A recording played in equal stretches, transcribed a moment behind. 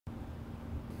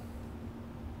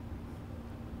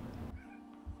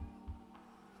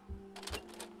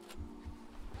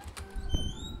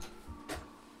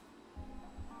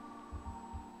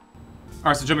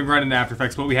Alright, so jumping right into After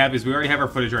Effects, what we have is we already have our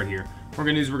footage right here. What we're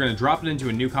going to do is we're going to drop it into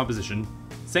a new composition,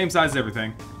 same size as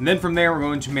everything, and then from there we're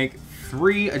going to make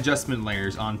 3 adjustment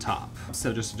layers on top.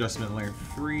 So just adjustment layer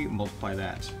 3, multiply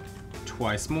that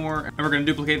twice more, and we're going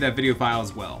to duplicate that video file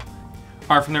as well.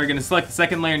 Alright, from there we're going to select the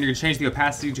second layer and you're going to change the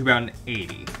opacity to about an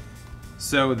 80.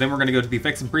 So then we're going to go to the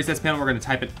Effects and Presets panel, we're going to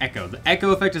type in Echo. The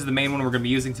Echo effect is the main one we're going to be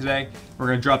using today. We're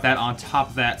going to drop that on top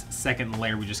of that second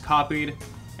layer we just copied.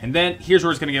 And then here's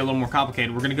where it's going to get a little more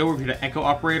complicated. We're going to go over here to Echo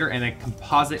Operator and then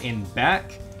Composite in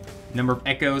back. Number of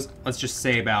echoes, let's just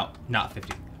say about not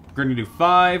 50. We're going to do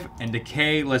 5, and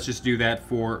Decay, let's just do that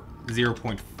for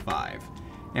 0.5. And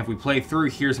if we play through,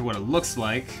 here's what it looks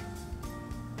like.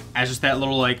 As just that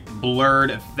little like blurred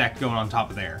effect going on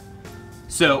top of there.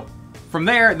 So from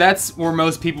there, that's where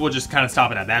most people would just kind of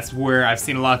stop it at. That's where I've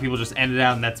seen a lot of people just end it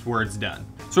out, and that's where it's done.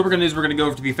 So what we're going to do is we're going to go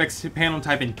over to the Effects panel and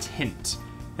type in Tint.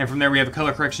 And from there we have a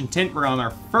color correction tint. We're on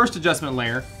our first adjustment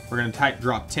layer. We're going to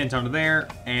drop tint onto there,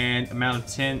 and amount of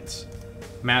tint,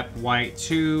 map white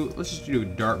to, let's just do a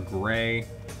dark gray.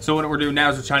 So what we're doing now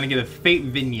is we're trying to get a fade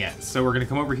vignette. So we're going to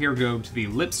come over here, go to the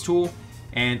ellipse tool,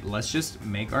 and let's just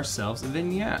make ourselves a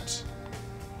vignette.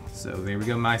 So there we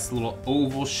go, nice little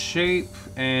oval shape,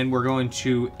 and we're going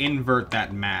to invert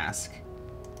that mask.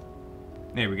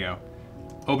 There we go.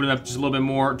 Open it up just a little bit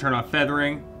more, turn on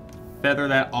feathering, feather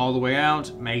that all the way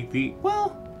out, make the,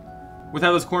 well, with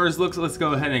how those corners look, let's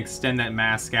go ahead and extend that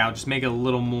mask out, just make it a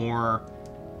little more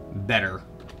better.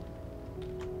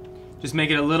 Just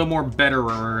make it a little more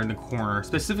better in the corner.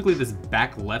 Specifically this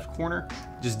back left corner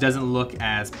just doesn't look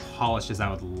as polished as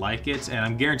I would like it, and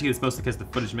I'm guaranteed it's mostly because the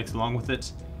footage mixed along with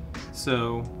it.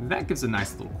 So that gives a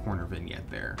nice little corner vignette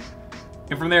there.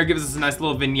 And from there it gives us a nice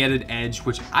little vignetted edge,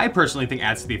 which I personally think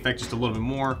adds to the effect just a little bit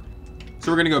more.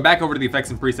 So we're going to go back over to the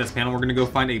Effects and Presets panel. We're going to go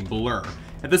find a blur.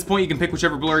 At this point, you can pick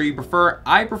whichever blur you prefer.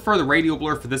 I prefer the radial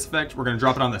blur for this effect. We're going to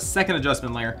drop it on the second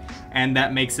adjustment layer, and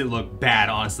that makes it look bad,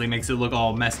 honestly. It makes it look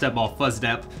all messed up, all fuzzed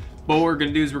up. But what we're going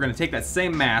to do is we're going to take that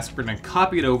same mask, we're going to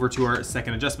copy it over to our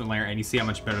second adjustment layer, and you see how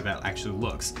much better that actually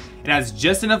looks. It has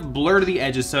just enough blur to the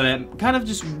edges so that it kind of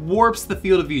just warps the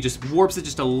field of view, just warps it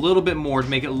just a little bit more to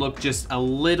make it look just a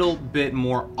little bit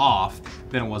more off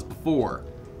than it was before.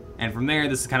 And from there,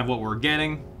 this is kind of what we're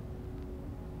getting,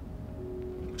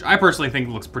 which I personally think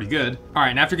looks pretty good. All right,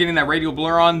 and after getting that radial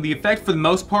blur on, the effect for the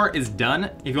most part is done.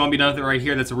 If you want to be done with it right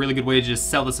here, that's a really good way to just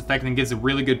sell this effect, and it gives a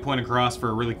really good point across for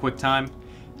a really quick time.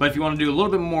 But if you want to do a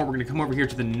little bit more, we're going to come over here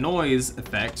to the noise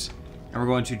effect, and we're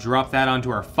going to drop that onto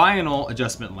our final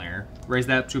adjustment layer. Raise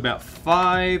that up to about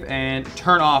 5 and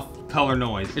turn off color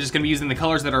noise. It's just going to be using the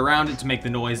colors that are around it to make the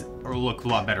noise look a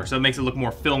lot better. So it makes it look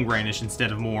more film grainish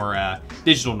instead of more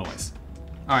digital noise.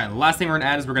 All right, the last thing we're going to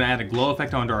add is we're going to add a glow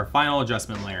effect onto our final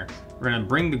adjustment layer. We're going to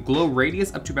bring the glow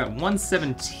radius up to about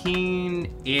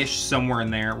 117-ish, somewhere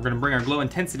in there. We're going to bring our glow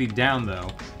intensity down, though,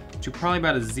 to probably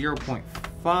about a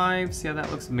 0.5. See how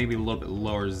that looks? Maybe a little bit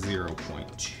lower,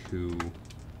 0.2.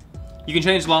 You can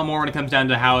change a lot more when it comes down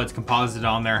to how it's composited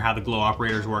on there, how the glow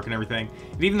operators work and everything.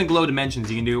 And even the glow dimensions,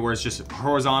 you can do it where it's just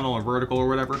horizontal or vertical or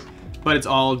whatever. But it's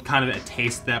all kind of a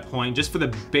taste at that point. Just for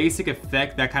the basic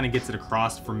effect, that kind of gets it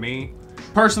across for me.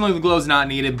 Personally, the glow is not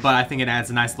needed, but I think it adds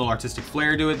a nice little artistic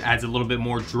flair to it. Adds a little bit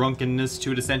more drunkenness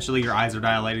to it, essentially. Your eyes are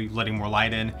dilated, letting more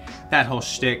light in. That whole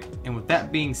shtick. And with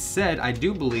that being said, I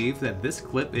do believe that this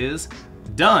clip is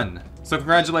done. So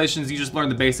congratulations, you just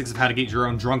learned the basics of how to get your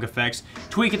own drunk effects.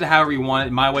 Tweak it to however you want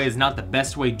it. My way is not the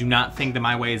best way. Do not think that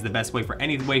my way is the best way for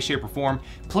any way, shape, or form.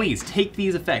 Please take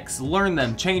these effects, learn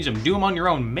them, change them, do them on your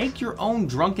own. Make your own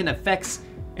drunken effects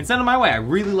and send them my way. I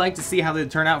really like to see how they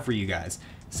turn out for you guys.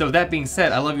 So with that being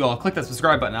said, I love you all. Click that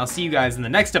subscribe button. I'll see you guys in the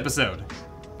next episode.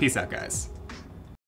 Peace out, guys.